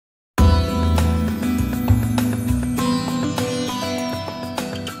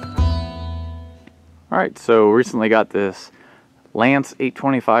Alright, so recently got this Lance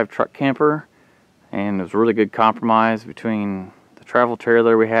 825 truck camper, and it was a really good compromise between the travel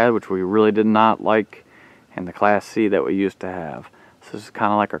trailer we had, which we really did not like, and the Class C that we used to have. So this is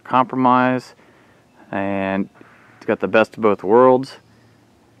kind of like our compromise, and it's got the best of both worlds.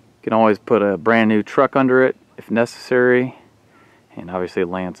 You can always put a brand new truck under it if necessary, and obviously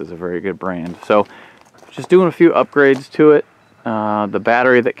Lance is a very good brand. So just doing a few upgrades to it. The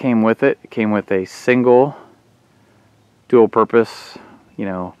battery that came with it came with a single dual purpose,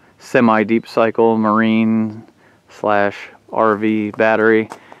 semi deep cycle marine / RV battery.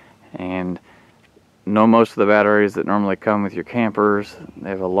 And most of the batteries that normally come with your campers, they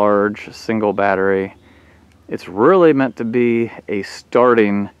have a large single battery. It's really meant to be a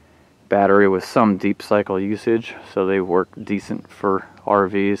starting battery with some deep cycle usage, so they work decent for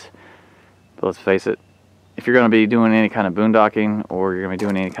RVs. But let's face it, if you're going to be doing any kind of boondocking, or you're going to be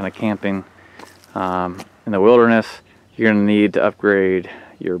doing any kind of camping in the wilderness, you're going to need to upgrade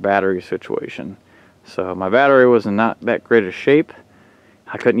your battery situation. So my battery was in not that great a shape.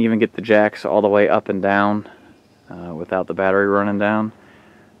 I couldn't even get the jacks all the way up and down without the battery running down.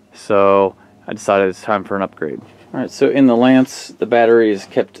 So I decided it's time for an upgrade. Alright, so in the Lance, the battery is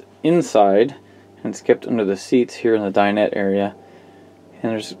kept inside, and it's kept under the seats here in the dinette area.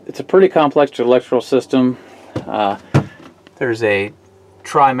 And it's a pretty complex electrical system. There's a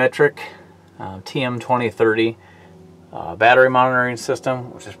trimetric TM2030 battery monitoring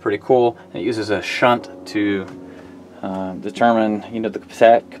system, which is pretty cool. It uses a shunt to determine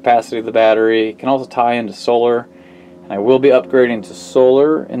the capacity of the battery. It can also tie into solar. And I will be upgrading to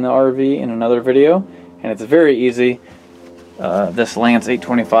solar in the RV in another video, and it's very easy. This Lance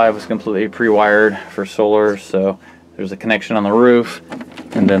 825 was completely pre-wired for solar, so there's a connection on the roof,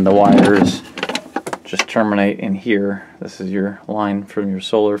 and then the wires just terminate in here. This is your line from your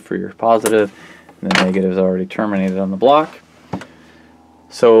solar for your positive, and the negative is already terminated on the block.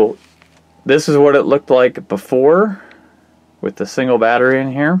 So this is what it looked like before with the single battery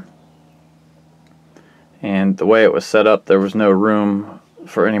in here. And the way it was set up, there was no room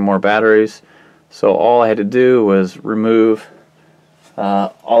for any more batteries. So all I had to do was remove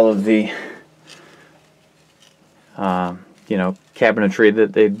all of the cabinetry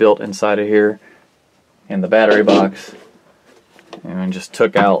that they built inside of here and the battery box, and just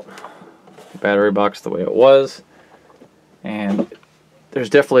took out the battery box the way it was. And there's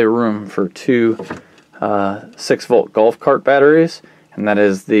definitely room for two 6-volt golf cart batteries, and that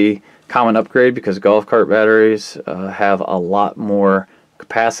is the common upgrade because golf cart batteries have a lot more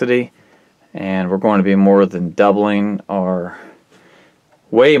capacity, and we're going to be way more than doubling our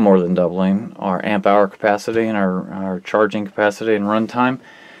amp hour capacity and our charging capacity and runtime.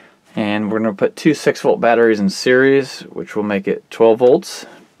 And we're going to put two 6-volt batteries in series, which will make it 12 volts,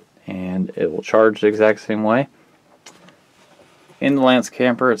 and it will charge the exact same way. In the Lance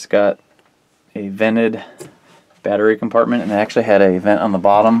camper, it's got a vented battery compartment, and it actually had a vent on the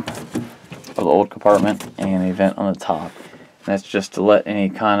bottom of the old compartment and a vent on the top. And that's just to let any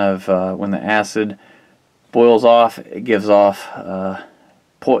kind of when the acid boils off, it gives off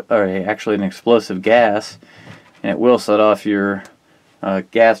actually an explosive gas, and it will set off your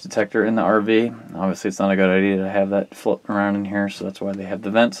gas detector in the RV. Obviously it's not a good idea to have that floating around in here, so that's why they have the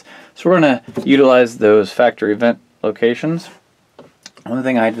vents. So we're going to utilize those factory vent locations. The only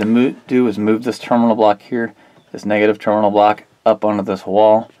thing I had to do is move this terminal block here, this negative terminal block, up onto this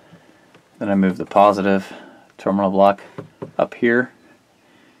wall. Then I move the positive terminal block up here,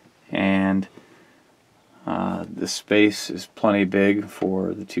 and this space is plenty big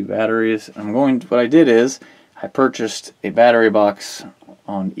for the two batteries. What I did is I purchased a battery box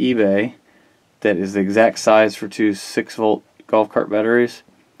on eBay that is the exact size for two 6-volt golf cart batteries,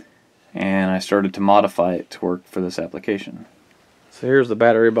 and I started to modify it to work for this application. So here's the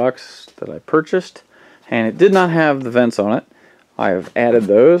battery box that I purchased, and it did not have the vents on it. I have added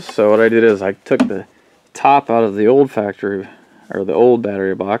those. So what I did is I took the top out of the old factory, or the old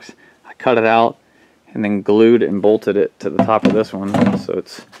battery box, I cut it out and then glued and bolted it to the top of this one, so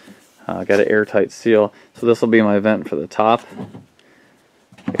it's got an airtight seal. So this will be my vent for the top.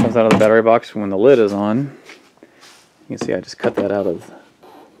 It comes out of the battery box when the lid is on. You can see I just cut that out of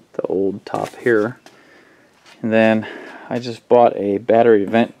the old top here. And then I just bought a battery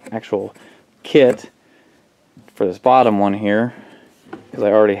vent actual kit for this bottom one here, because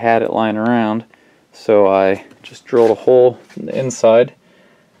I already had it lying around. So I just drilled a hole in the inside,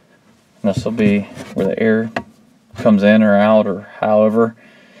 and this will be where the air comes in or out, or however,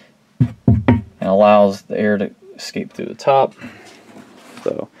 and allows the air to escape through the top.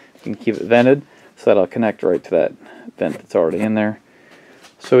 So you can keep it vented, so that'll connect right to that vent that's already in there.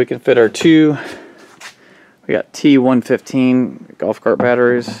 So we can fit our two We got T115 golf cart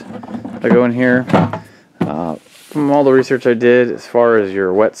batteries that go in here. From all the research I did, as far as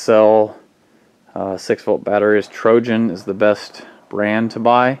your wet cell 6-volt batteries, Trojan is the best brand to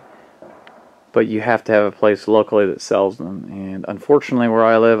buy, but you have to have a place locally that sells them. And unfortunately, where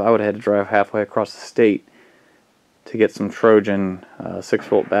I live, I would have had to drive halfway across the state to get some Trojan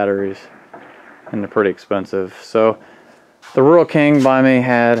 6-volt batteries, and they're pretty expensive. So the Rural King by me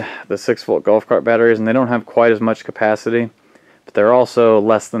had the 6-volt golf cart batteries, and they don't have quite as much capacity, but they're also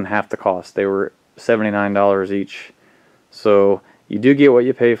less than half the cost. They were $79 each. So you do get what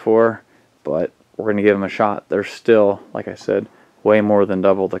you pay for, but we're going to give them a shot. They're still, like I said, way more than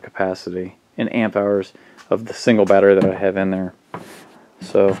double the capacity in amp hours of the single battery that I have in there.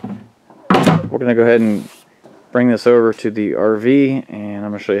 So we're going to go ahead and bring this over to the RV, and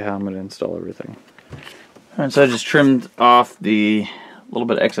I'm going to show you how I'm going to install everything. Alright, so I just trimmed off the little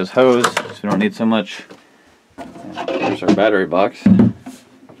bit of excess hose, so we don't need so much. And here's our battery box.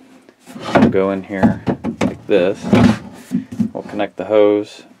 We'll go in here like this. We'll connect the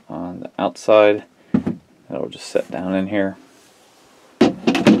hose on the outside. It'll just set down in here.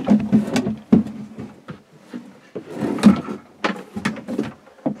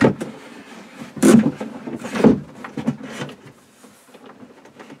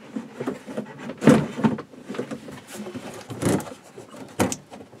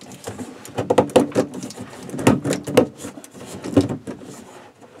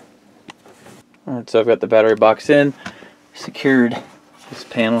 Alright, so I've got the battery box in, secured this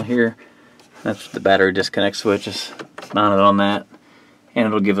panel here. That's the battery disconnect switch is mounted on that, and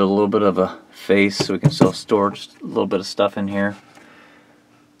it'll give it a little bit of a face so we can still store just a little bit of stuff in here.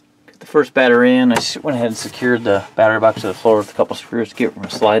 Get the first battery in. I went ahead and secured the battery box to the floor with a couple screws to keep it from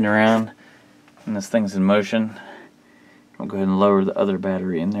sliding around, and this thing's in motion. We'll go ahead and lower the other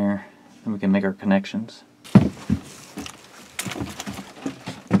battery in there, and we can make our connections.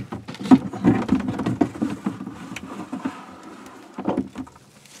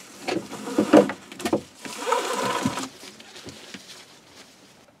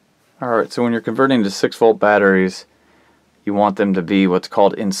 Alright, so when you're converting to 6-volt batteries, you want them to be what's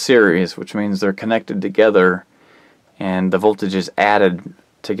called in series, which means they're connected together and the voltage is added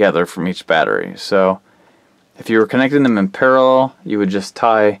together from each battery. So if you were connecting them in parallel, you would just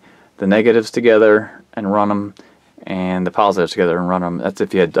tie the negatives together and run them, and the positives together and run them. That's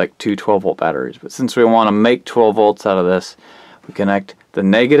if you had like two 12-volt batteries. But since we want to make 12 volts out of this, we connect the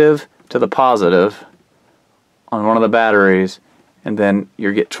negative to the positive on one of the batteries, and then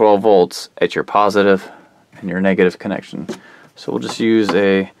you get 12 volts at your positive and your negative connection. So we'll just use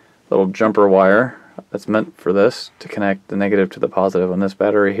a little jumper wire that's meant for this to connect the negative to the positive on this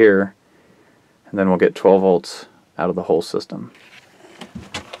battery here, and then we'll get 12 volts out of the whole system.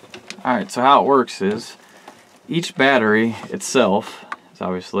 Alright, so how it works is each battery itself is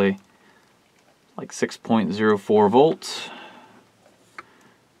obviously like 6.04 volts.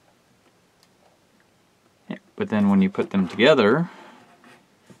 But then when you put them together,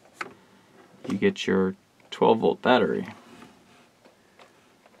 you get your 12-volt battery.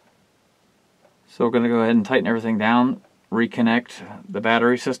 So we're going to go ahead and tighten everything down, reconnect the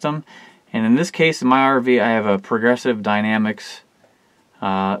battery system. And in this case, in my RV, I have a Progressive Dynamics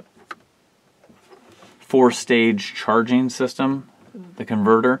 4-stage charging system, the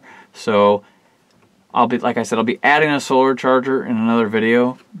converter. So I'll be, like I said, I'll be adding a solar charger in another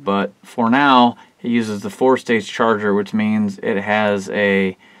video, but for now, it uses the 4-stage charger, which means it has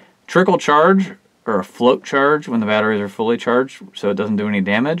a trickle charge or a float charge when the batteries are fully charged, so it doesn't do any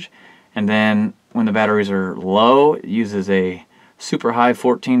damage. And then when the batteries are low, it uses a super high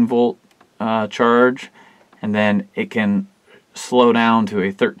 14-volt charge, and then it can slow down to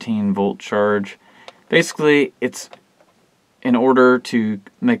a 13-volt charge. Basically, it's in order to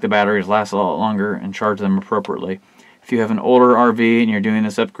make the batteries last a lot longer and charge them appropriately. If you have an older RV and you're doing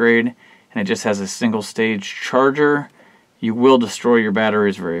this upgrade, and it just has a single stage charger, you will destroy your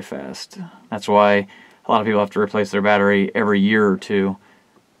batteries very fast. That's why a lot of people have to replace their battery every year or two,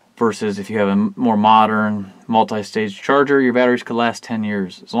 versus if you have a more modern multi-stage charger, your batteries could last 10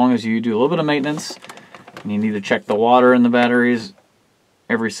 years. As long as you do a little bit of maintenance, and you need to check the water in the batteries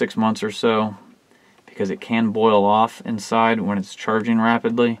every 6 months or so, because it can boil off inside when it's charging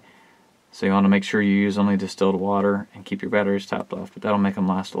rapidly. So you want to make sure you use only distilled water and keep your batteries topped off, but that'll make them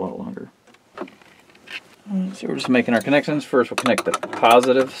last a lot longer. So we're just making our connections. First we'll connect the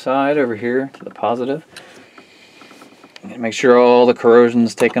positive side over here to the positive. And make sure all the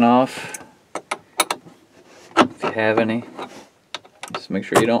corrosion's taken off, if you have any. Just make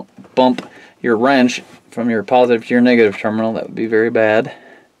sure you don't bump your wrench from your positive to your negative terminal. That would be very bad.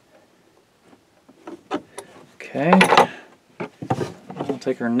 Okay, we'll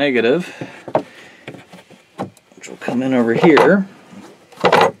take our negative, which will come in over here.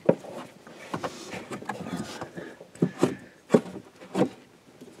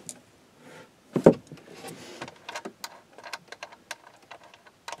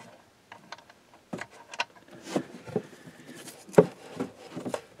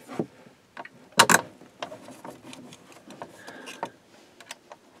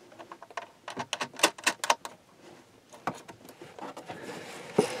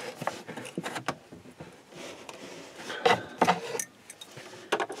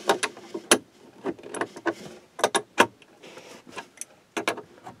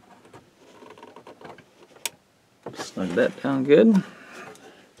 Snug that down good.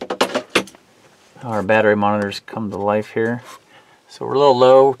 Our battery monitors come to life here. So we're a little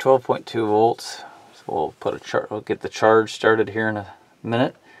low, 12.2 volts. So we'll get the charge started here in a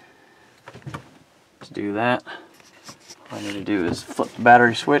minute. Let's do that. All I need to do is flip the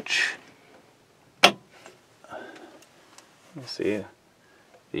battery switch. You see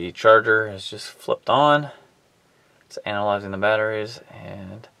the charger has just flipped on. It's analyzing the batteries,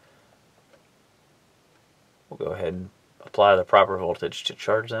 and we'll go ahead and apply the proper voltage to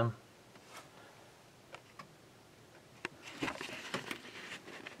charge them.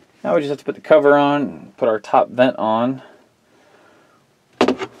 Now we just have to put the cover on, put our top vent on.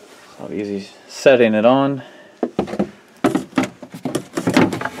 So easy setting it on.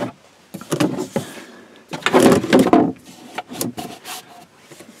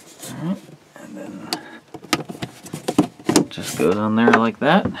 Alright, and then just goes on there like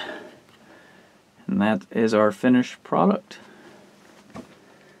that. And that is our finished product.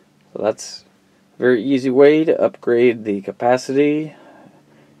 So that's a very easy way to upgrade the capacity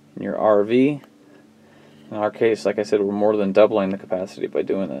in your RV. In our case, like I said, we're more than doubling the capacity by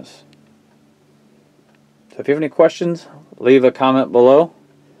doing this. So if you have any questions, leave a comment below.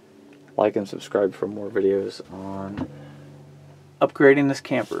 Like and subscribe for more videos on upgrading this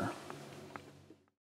camper.